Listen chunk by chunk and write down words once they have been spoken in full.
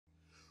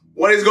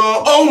What is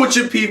going on with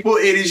you people?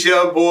 It is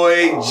your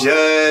boy,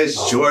 Judge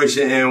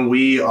Georgia, and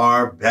we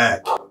are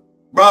back.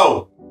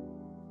 Bro,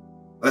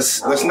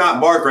 let's not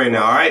bark right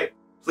now, all right?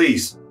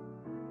 Please.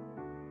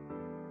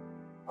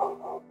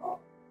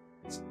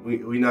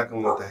 We not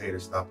gonna let the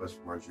haters stop us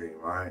from our dream,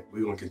 all right?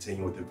 We're gonna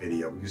continue with the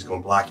video. We're just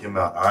gonna block him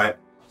out, all right?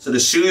 So the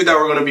shoes that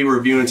we're gonna be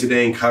reviewing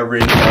today and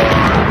covering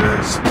are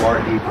the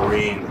Spartan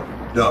Green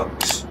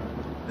Dunks.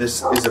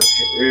 This is a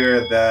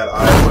pair that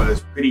I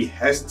was pretty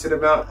hesitant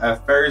about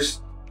at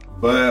first,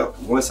 but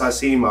once I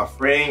seen my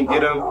friend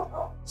get them,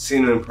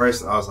 seen them in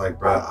person, I was like,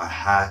 bro, I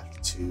have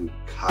to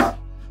cop.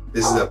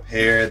 This is a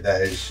pair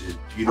that is just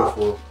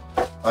beautiful.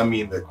 I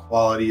mean, the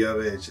quality of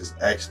it is just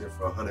excellent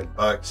for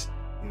 $100.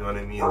 You know what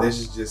I mean? This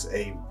is just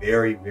a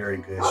very, very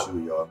good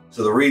shoe, y'all.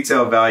 So the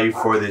retail value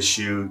for this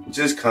shoe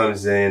just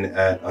comes in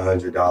at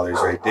 $100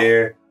 right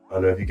there. I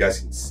don't know if you guys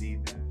can see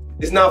that.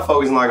 It's not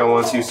focusing like I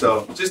want to,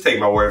 so just take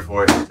my word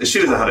for it. The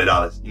shoe is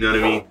 $100, you know what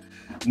I mean?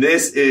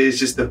 This is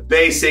just the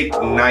basic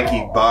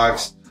Nike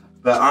box,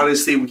 but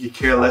honestly, we could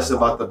care less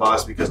about the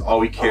box because all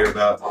we care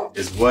about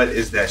is what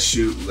is that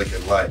shoe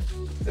looking like.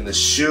 And the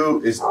shoe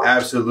is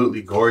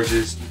absolutely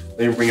gorgeous.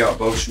 Let me bring out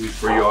both shoes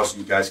for you all so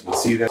you guys can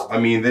see them. I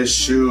mean, this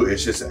shoe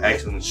is just an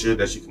excellent shoe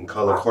that you can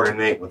color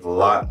coordinate with a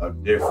lot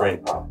of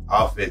different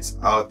outfits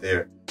out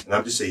there. And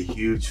I'm just a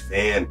huge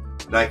fan.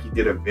 Nike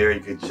did a very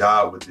good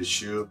job with this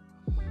shoe.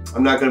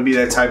 I'm not gonna be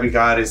that type of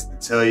guy to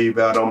tell you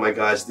about, oh my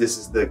gosh, this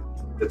is the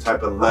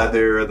type of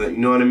leather, or you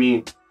know what I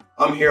mean?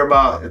 I'm here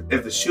about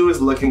if the shoe is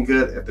looking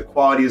good, if the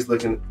quality is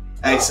looking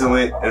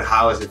excellent, and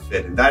how is it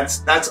fitting.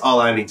 That's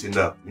all I need to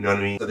know, you know what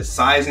I mean? So the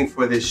sizing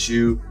for this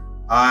shoe,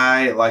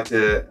 I like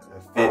to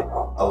fit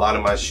a lot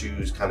of my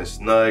shoes kind of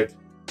snug.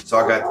 So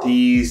I got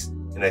these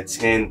in a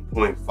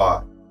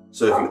 10.5.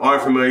 So if you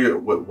aren't familiar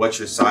with what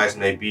your size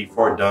may be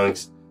for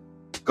Dunks,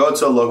 go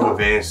to a local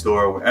Vans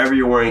store, wherever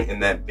you're wearing in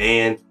that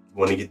band, you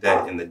want to get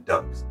that in the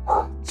Dunks.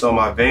 So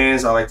my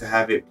Vans, I like to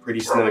have it pretty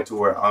snug to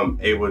where I'm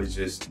able to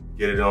just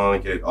get it on,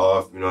 get it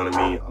off, you know what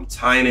I mean? I'm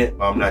tying it,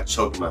 but I'm not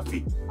choking my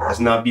feet. Let's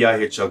not be out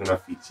here choking our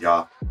feet,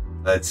 y'all.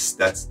 That's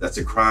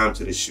a crime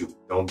to the shoe.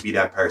 Don't be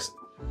that person.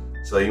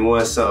 So you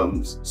want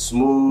something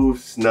smooth,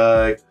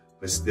 snug,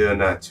 but still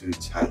not too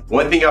tight.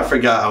 One thing I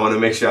forgot, I want to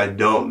make sure I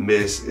don't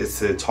miss, is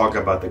to talk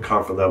about the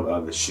comfort level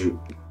of the shoe.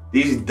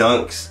 These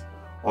Dunks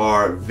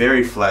are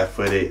very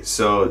flat-footed,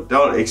 so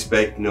don't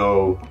expect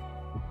no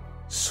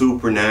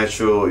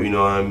supernatural, you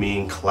know what I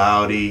mean,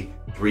 cloudy,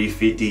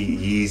 350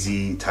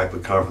 Yeezy type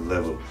of comfort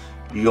level.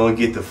 You're gonna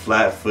get the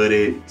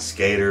flat-footed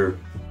skater,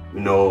 you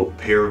know,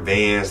 pair of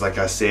Vans, like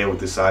I said, with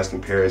the size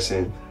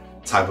comparison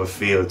type of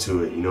feel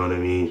to it, you know what I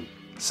mean?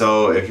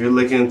 So if you're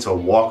looking to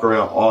walk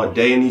around all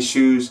day in these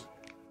shoes,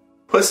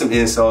 put some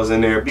insoles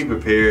in there, be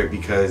prepared,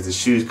 because the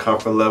shoe's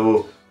comfort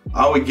level,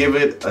 I would give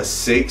it a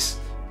 6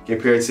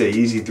 compared to a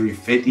Yeezy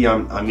 350.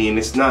 I mean,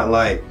 it's not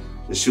like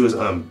the shoe is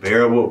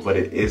unbearable, but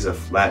it is a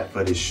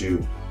flat-footed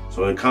shoe.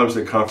 So when it comes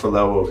to comfort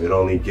level, it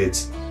only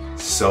gets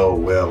so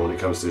well when it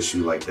comes to a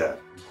shoe like that.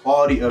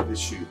 Quality of the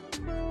shoe.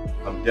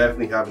 I'm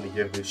definitely having to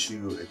give this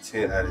shoe a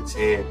 10 out of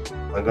 10.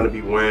 I'm gonna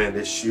be wearing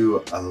this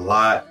shoe a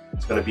lot.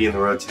 It's gonna be in the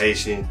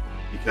rotation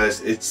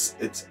because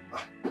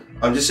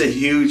I'm just a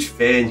huge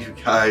fan, you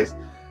guys.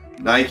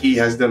 Nike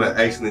has done an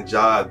excellent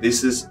job.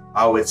 This is,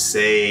 I would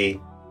say,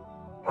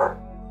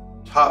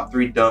 top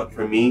 3 dunk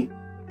for me.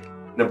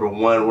 Number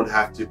 1 would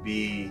have to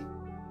be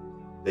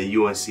the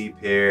UNC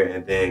pair,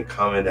 and then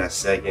coming at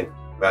second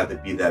would have to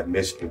be that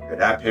Michigan pair.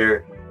 That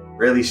pair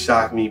really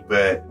shocked me,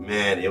 but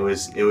man, it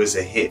was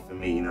a hit for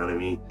me, you know what I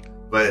mean?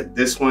 But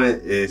this one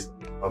is,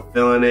 I'm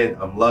feeling it,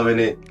 I'm loving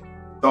it.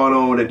 Throw it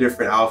on with a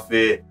different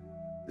outfit.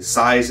 The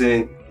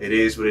sizing, it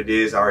is what it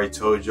is, I already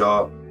told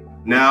y'all.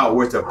 Now,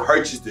 where to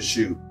purchase the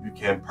shoe. You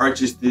can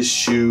purchase this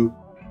shoe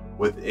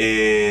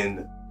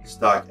within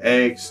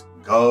StockX,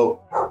 Go,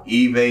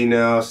 eBay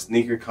now,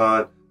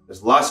 SneakerCon.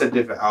 There's lots of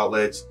different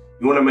outlets.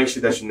 You want to make sure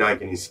that you're not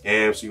getting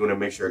scammed, so you want to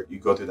make sure you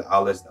go through the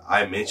outlets that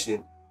I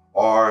mentioned,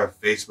 or a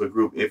Facebook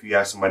group if you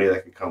have somebody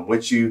that can come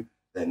with you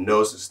that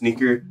knows the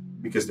sneaker,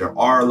 because there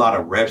are a lot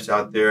of reps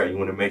out there and you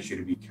want to make sure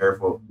to be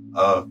careful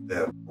of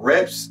them.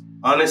 Reps,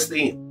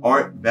 honestly,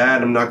 aren't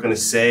bad. I'm not going to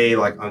say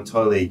like I'm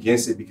totally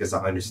against it, because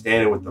I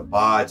understand it with the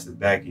bots, the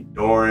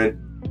backdooring,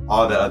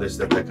 all the other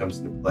stuff that comes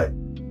into play.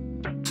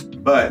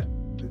 But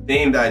the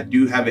thing that I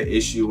do have an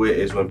issue with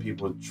is when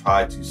people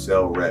try to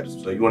sell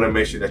reps. So you want to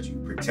make sure that you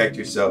protect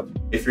yourself.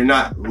 If you're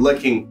not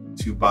looking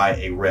to buy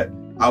a rep,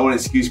 I would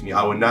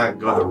not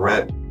go the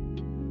rep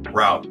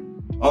route,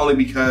 only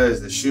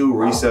because the shoe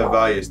resale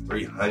value is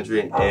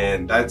 $300,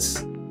 and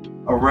that's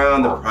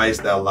around the price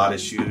that a lot of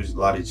shoes, a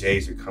lot of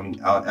J's are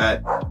coming out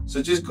at.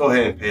 So just go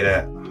ahead and pay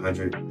that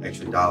 $100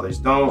 extra.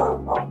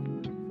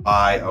 Don't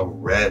buy a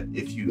rep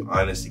if you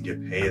honestly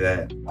get paid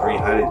that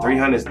 $300.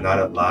 $300 is not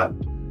a lot.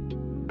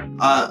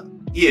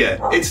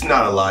 Yeah, it's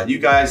not a lot. You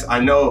guys, I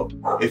know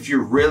if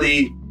you're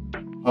really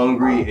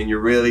hungry and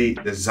you're really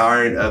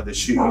desiring of the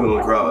shoe, you're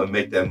gonna go out and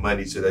make that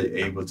money so that you're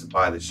able to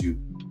buy the shoe.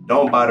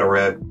 Don't buy the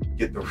rep,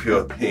 get the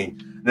real thing.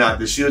 Now, if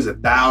the shoe is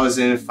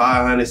 1,000,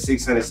 500,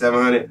 600,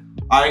 700,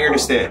 I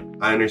understand.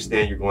 I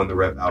understand you're going the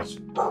rep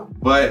option.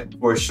 But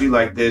for a shoe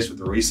like this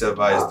with a resale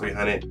value of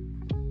 300,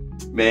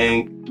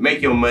 man,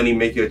 make your money,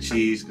 make your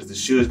cheese, because the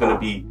shoe is going to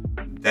be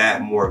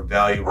that more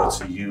valuable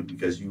to you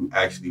because you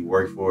actually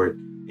worked for it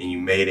and you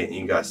made it and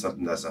you got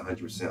something that's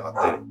 100%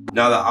 authentic.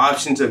 Now, the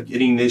options of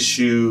getting this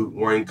shoe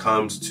when it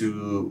comes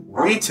to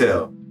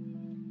retail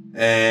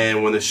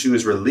and when the shoe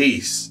is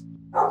released,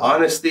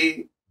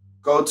 honestly,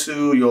 go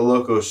to your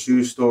local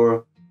shoe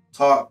store,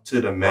 talk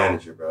to the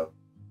manager, bro.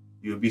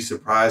 You'll be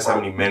surprised how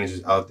many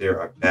managers out there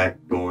are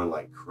backdooring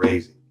like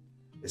crazy.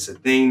 It's a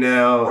thing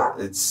now.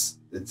 It's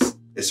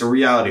a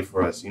reality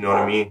for us, you know what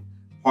I mean?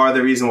 Part of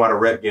the reason why the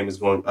rep game is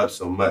going up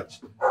so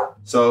much.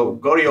 So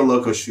go to your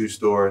local shoe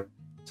store,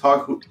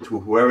 talk to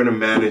whoever the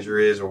manager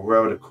is or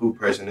whoever the cool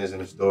person is in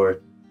the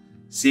store.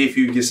 See if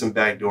you can get some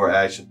backdoor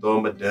action. Throw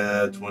them a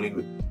dub, 20,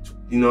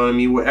 you know what I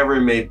mean? Whatever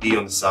it may be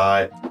on the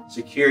side.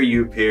 Secure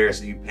your pair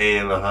so you're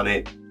paying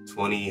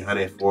 120,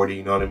 140,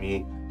 you know what I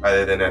mean?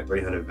 Rather than that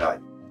 300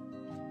 value.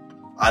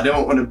 I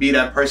don't want to be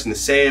that person to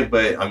say it,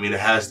 but I mean, it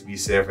has to be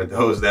said for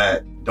those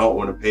that don't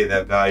want to pay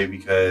that value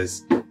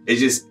because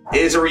it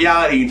is a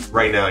reality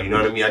right now, you know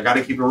what I mean? I got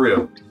to keep it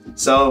real.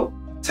 So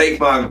take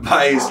my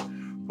advice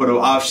for the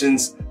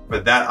options, for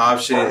that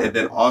option, and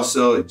then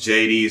also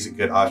JD is a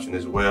good option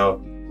as well.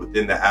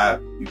 Within the app,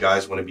 you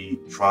guys want to be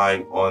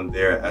trying on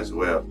there as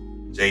well.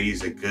 JD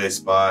is a good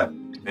spot.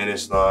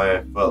 Finish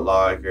Line, Foot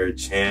Locker,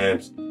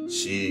 Champs,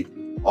 Chic,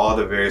 all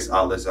the various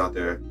outlets out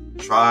there.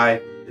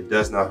 Try. It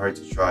does not hurt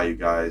to try, you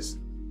guys.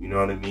 You know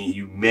what I mean?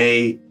 You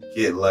may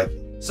get lucky.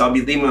 So I'll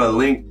be leaving a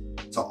link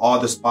to all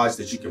the spots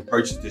that you can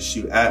purchase this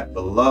shoe at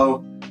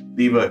below.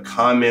 Leave a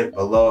comment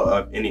below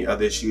of any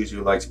other shoes you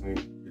would like me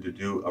to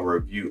do a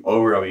review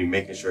over. I'll be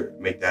making sure to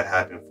make that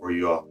happen for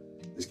you all.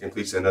 This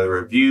completes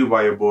another review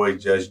by your boy,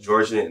 Judge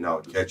Georgian, and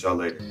I'll catch y'all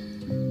later.